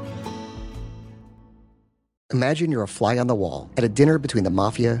 Imagine you're a fly on the wall at a dinner between the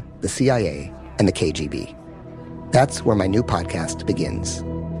mafia, the CIA, and the KGB. That's where my new podcast begins.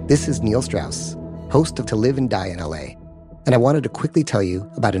 This is Neil Strauss, host of To Live and Die in LA. And I wanted to quickly tell you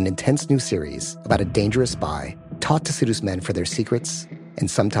about an intense new series about a dangerous spy taught to seduce men for their secrets and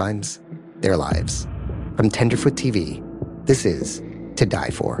sometimes their lives. From Tenderfoot TV, this is To Die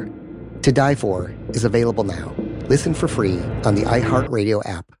For. To Die For is available now. Listen for free on the iHeartRadio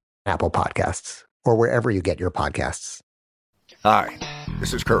app, Apple Podcasts, or wherever you get your podcasts. Hi,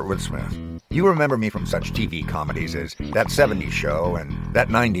 this is Kurtwood Smith. You remember me from such TV comedies as That 70s Show and That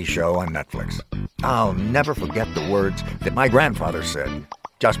 90s Show on Netflix. I'll never forget the words that my grandfather said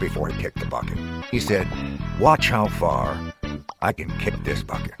just before he kicked the bucket. He said, "Watch how far I can kick this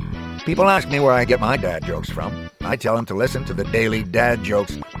bucket." People ask me where I get my dad jokes from. I tell them to listen to the Daily Dad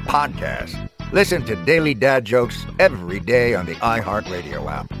Jokes podcast. Listen to Daily Dad Jokes every day on the iHeartRadio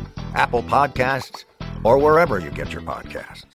app, Apple Podcasts, or wherever you get your podcasts.